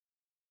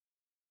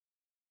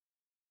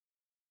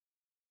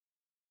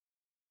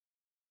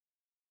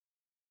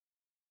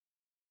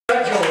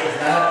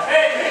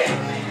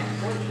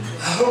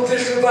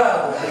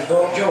revival has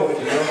brought joy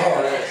to your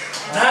heart.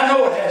 And I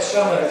know it has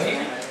some of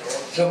you.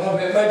 Some of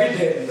it maybe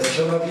didn't, but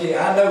some of you,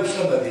 I know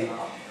some of you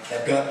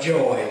have got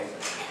joy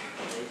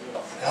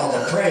out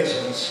of the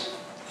presence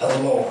of the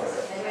Lord.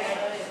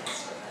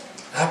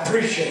 I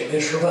appreciate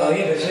this revival.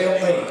 It has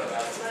helped me.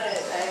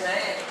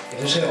 It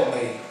has helped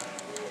me.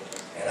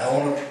 And I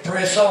want to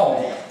press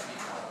on.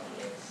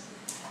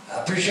 I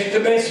appreciate the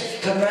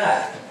message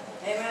tonight.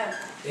 Amen.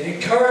 It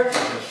encourages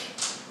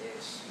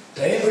us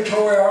to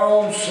inventory our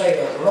own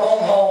selves, our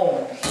own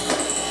homes,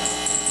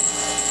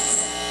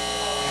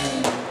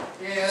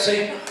 and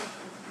seek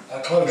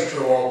a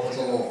closer walk with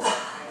the Lord.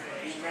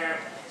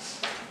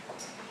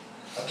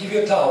 I'll give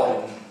you a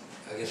thought and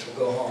I guess we'll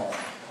go home.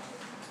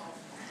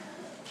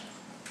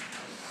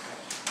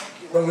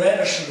 Brother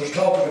Anderson was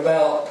talking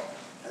about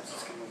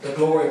the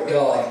glory of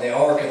God, the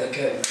Ark of the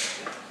Covenant,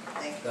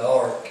 the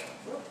Ark,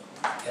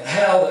 and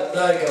how that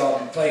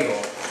Dagon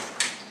failed.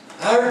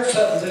 I heard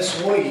something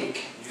this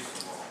week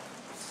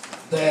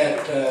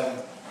that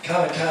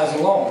kind of ties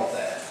along with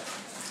that.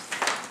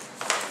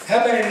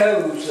 How many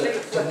knows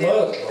that the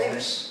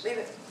Muslims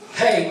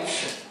hate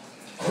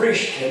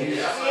Christians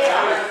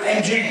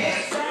and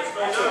Jews?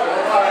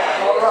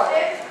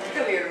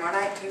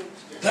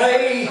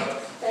 They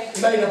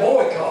made a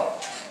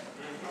boycott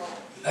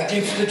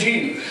against the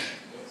Jews.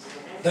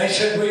 They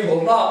said, we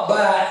will not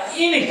buy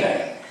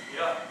anything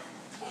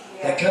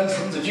that comes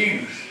from the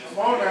Jews.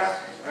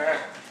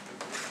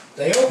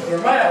 They opened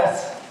their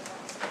mouth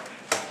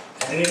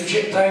and they didn't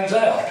check things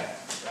out.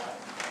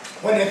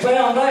 When they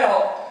found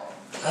out,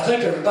 I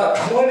think there were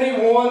about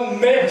 21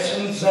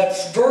 medicines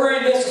that's very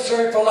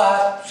necessary for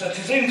life, such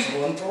as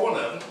insulin for one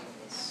of them,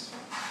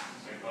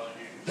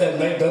 that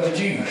made by the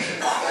Jews.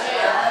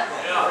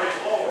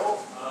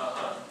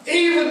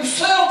 Even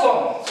cell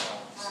phones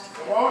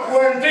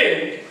were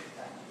invented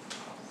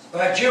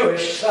by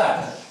Jewish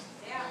scientists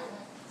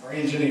or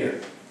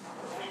engineers.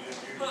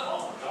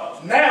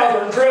 Now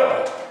they're in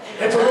trouble.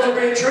 If we're going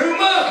to be a true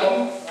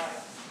Muslim,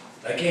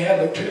 they can't have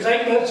no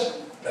toothache medicine,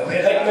 no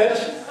headache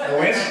medicine, no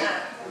insulin.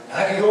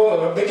 I can go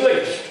on a big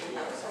list.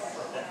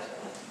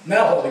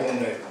 Now what are we going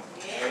to do?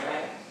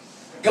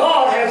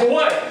 God has a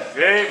way.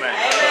 Amen.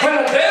 When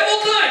the devil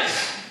thinks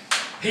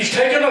he's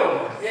taken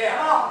over,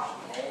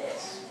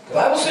 the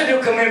Bible said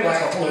he'll come in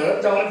like a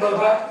flood, don't it, Brother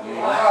Mike? All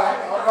right.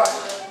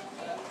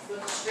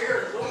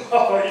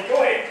 Oh, go ahead.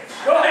 Go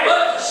ahead.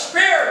 But the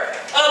Spirit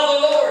of the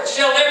Lord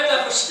shall lift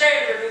up a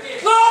standard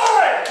against you.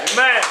 Glory!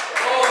 Amen.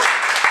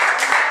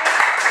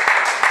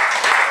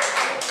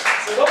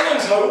 So don't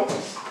lose hope.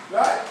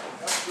 Right.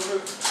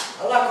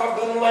 I like what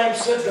Brother Lamb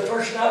said the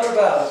first night of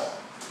revival.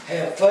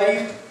 Have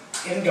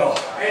faith in God.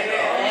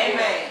 Amen.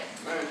 Amen.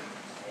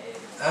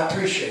 I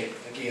appreciate,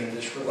 again,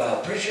 this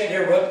revival. Appreciate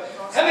everybody.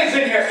 How many's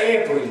been here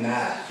every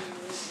night?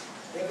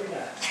 Every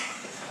night.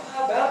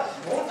 How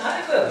about more than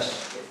half of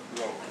us?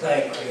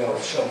 Thank you all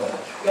so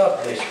much.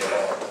 God bless you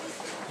all.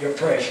 You're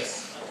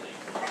precious.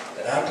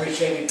 And I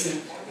appreciate it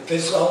too. If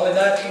this is the only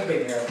night you've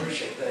been here, I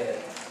appreciate that.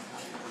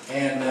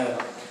 And,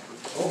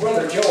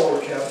 Brother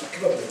George, come up here,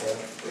 brother.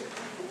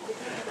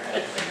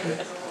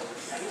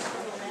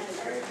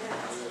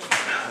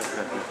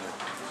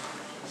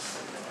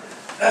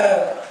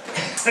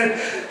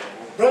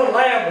 Brother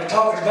Lamb was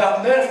talking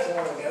about meth a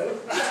while ago.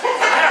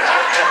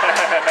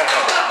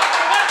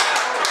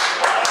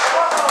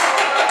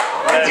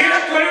 I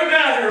just moved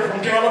down here from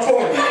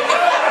California.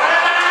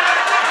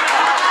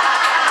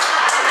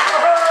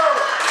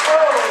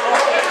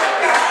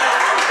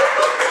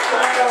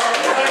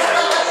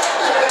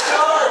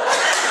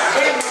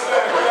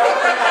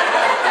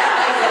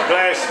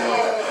 Bless you.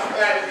 I'm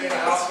glad to be in the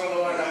house of the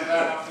Lord. I'm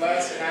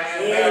blessed, and I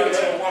am married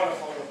to a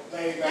wonderful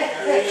lady back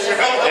there.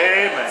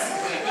 Amen.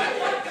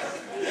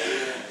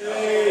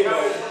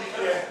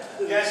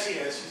 Yes, she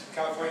is. She's from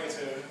California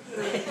too.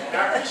 And I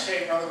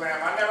appreciate Brother Lamb.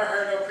 I never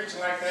heard no preaching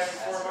like that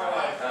before in my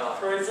life.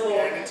 Praise the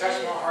Lord. And it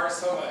touched my heart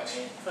so much.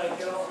 Thank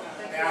you, Lord.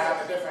 Now I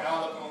have a different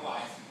outlook on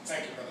life.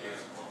 Thank you, Brother.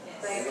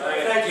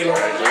 Thank you, Lord.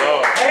 Praise the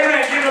Lord.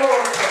 Amen. Give the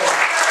Lord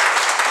praise.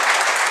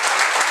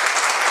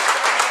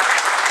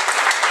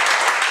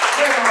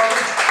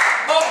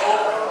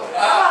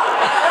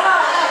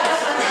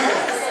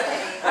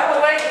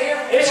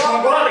 It's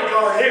my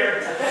bodyguard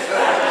here.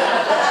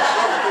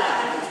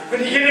 When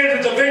you get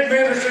into the big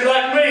ministry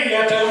like me, you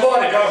have to have a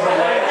bodyguard for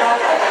that.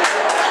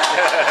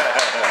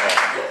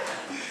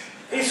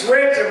 He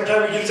sweats every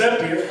time he gets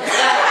up here.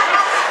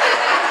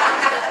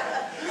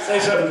 Say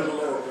something to the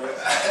Lord, bro.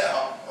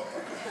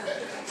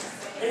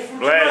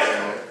 Bless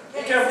you.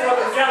 He came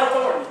from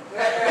California.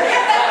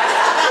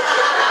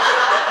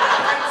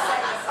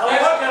 I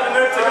like what kind of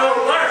nuts to go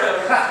learn.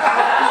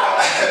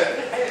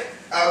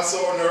 I'm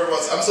so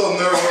nervous. I'm so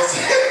nervous.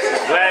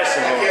 Bless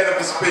you. I can't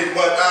even speak.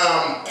 But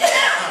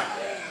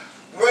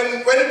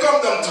when it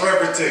comes down to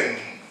everything,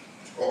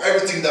 or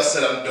everything that's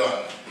said and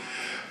done,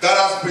 God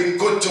has been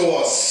good to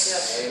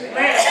us.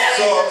 Yes.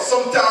 So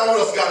sometimes we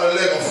just got a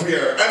leg of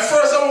fear. And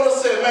first I want to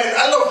say, man,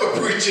 I love the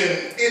preaching.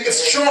 It is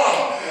strong.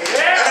 And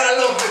I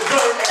love the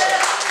dirt.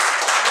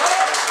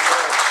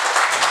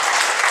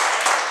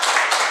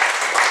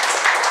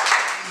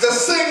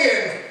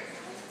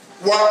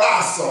 were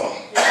awesome.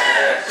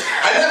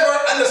 I never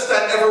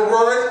understand every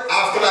word. I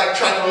have to like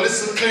try to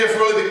listen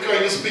carefully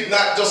because you speak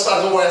not just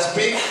as the way I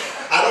speak.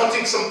 I don't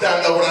think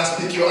sometimes that when I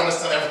speak you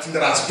understand everything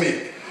that I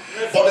speak.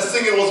 But the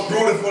singing was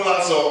beautiful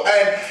also.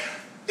 And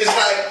it's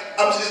like,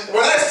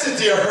 when I sit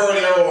here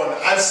earlier on,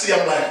 I'm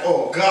like,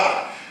 oh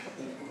God,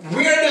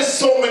 where does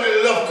so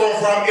many love come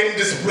from in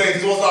this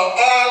place? It was like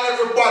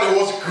everybody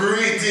was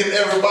greeting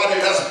everybody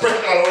in a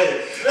special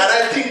way. And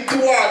I think to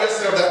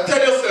yourself that, tell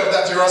yourself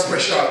that you're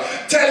special.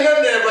 Tell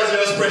your neighbors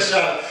you're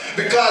special.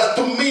 Because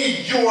to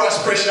me, you are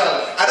special.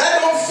 And I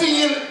don't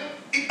feel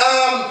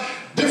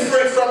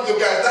different from you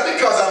guys. Not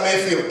because I may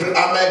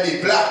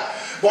be black,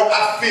 but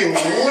I feel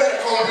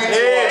welcome with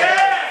you all.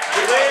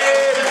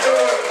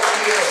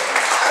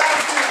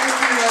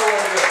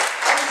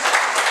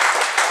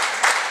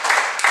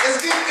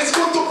 It's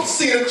good to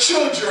see the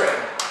children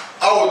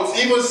out,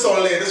 even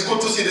so late. It's good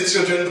to see the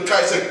children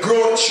because it's a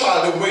grown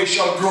child, the way it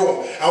shall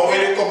grow. And when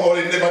they come out,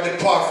 they never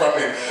depart from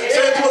it.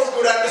 So it was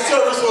good, and the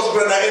service was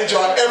good, and I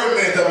enjoyed every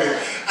minute of it.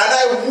 And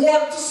I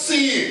want to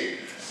see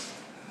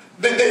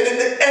the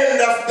end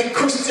of the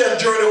Christian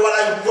journey when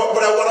I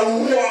want to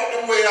walk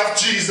the way of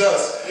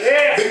Jesus.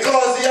 Yeah.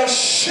 Because he has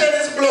shed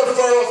his blood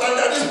for us, and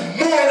that is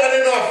more than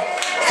enough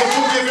to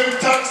give him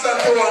thanks and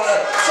to honor.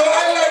 So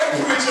I like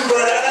preaching,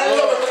 brother, and I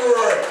love every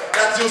word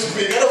that you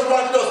speak. I just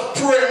want to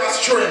pray my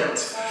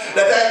strength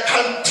that I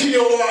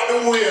continue to walk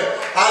the way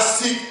and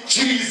seek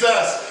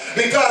Jesus.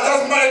 Because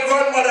as my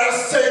grandmother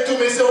said to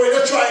me, so when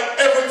you try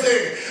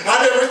everything and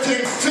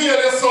everything fail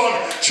your son,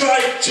 try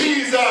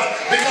Jesus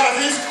because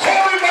he's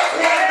coming back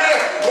one day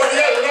when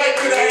you're like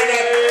it or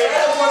not. I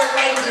just want to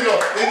continue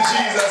in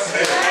Jesus'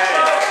 name.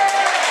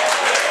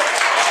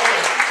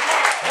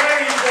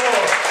 Praise the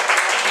Lord.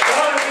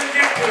 God has been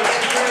good to us.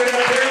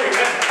 We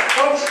got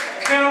folks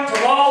come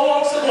from all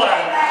walks of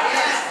life.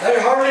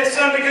 They hardly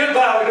Sunday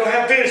goodbye. We don't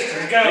have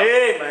visitors.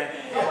 Amen.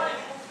 We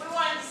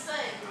wanted to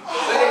sing.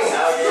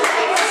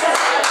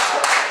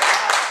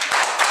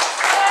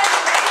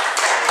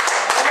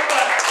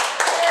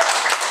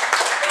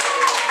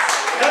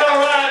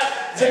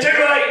 Is it too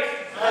late?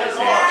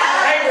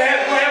 Hey, we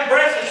have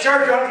breakfast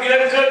church. I want to get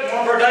up and cook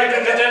one more day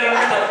and get that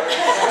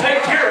under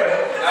take care of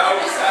it.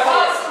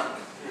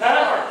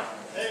 Huh?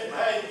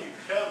 How you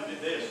come to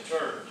this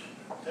church?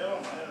 Tell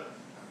them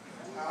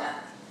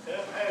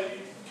how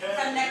you came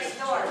From next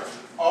door.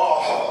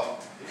 Oh,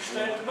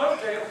 Stay at the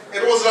motel.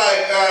 it was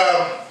like,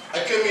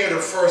 I came here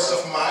the 1st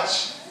of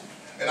March,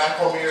 and I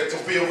come here to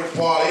be with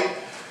Polly,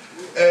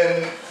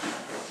 and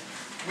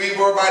we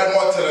were by the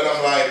motel, and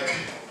I'm like,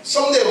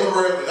 someday we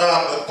were,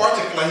 a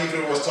particular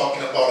evening was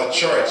talking about a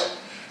church,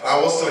 and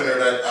I was telling her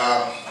that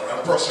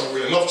a person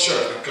really loves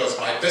church because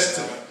my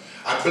destiny,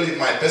 I believe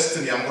my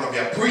destiny, I'm going to be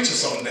a preacher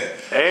someday.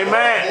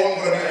 Amen.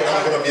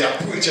 I'm going to be a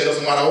preacher, it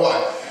doesn't matter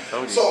what.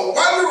 So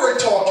while we were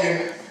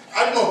talking,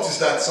 I noticed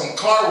that some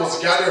car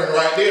was gathering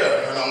right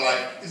there, and I'm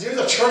like, is there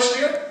a church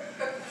there?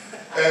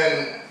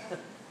 And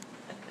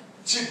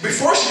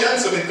before she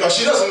answered me, because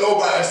she doesn't know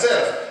by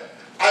herself,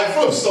 I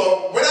flipped.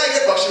 So when I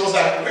get back, she was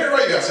like, where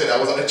are you? I said, I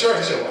was at the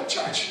church. She said, what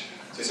church?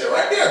 She said,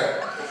 right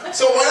there.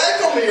 So when I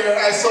come here,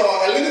 I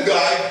saw a little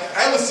guy.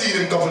 I haven't seen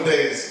him in a couple of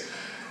days.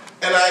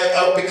 And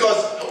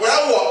because when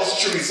I walk the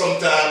street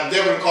sometimes,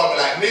 they will call me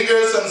like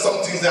niggers and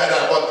some things like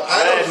that, but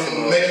I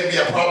don't make it be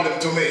a problem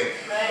to me.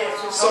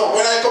 So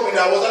when I come in,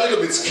 I was a little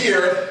bit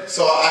scared.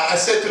 So I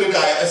said to the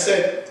guy,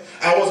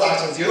 I was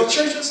asking, you know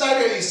church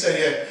inside here? He said,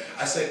 yeah.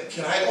 I said,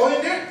 can I go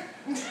in there?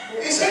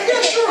 He said,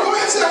 yeah, sure, go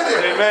inside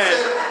there. Amen.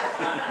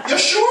 I said, you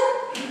sure?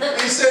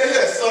 He said,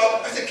 yes. So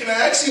I said, can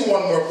I ask you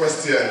one more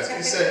question?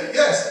 He said,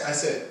 yes. I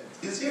said,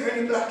 is there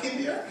any black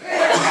in there?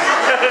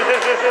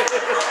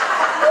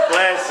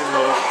 Bless him,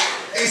 Lord.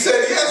 He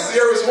said, yes,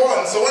 there is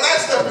one. So when I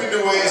step in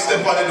the way,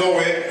 step on the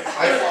doorway,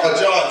 I saw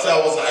John. So I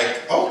was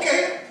like,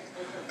 okay.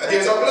 And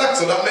there's a black,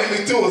 so that made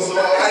me too. So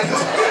I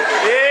just...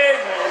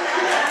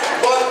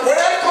 But when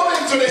I come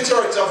into the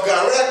church of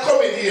God, when I come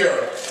in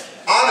here,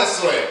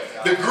 honestly,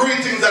 the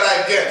greetings that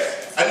I get,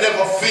 I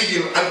never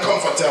feel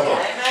uncomfortable.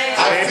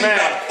 I feel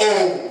at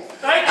home.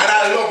 And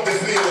I love the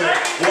feeling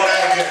what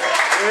I get.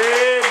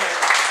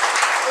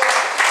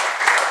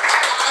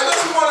 I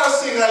just want to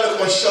sing a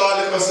little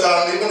short little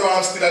song, even though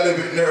I'm still a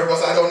little bit nervous.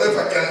 I don't know if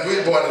I can do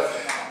it, but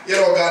you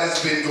know, God has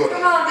been good.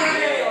 Come on, do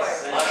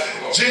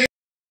it.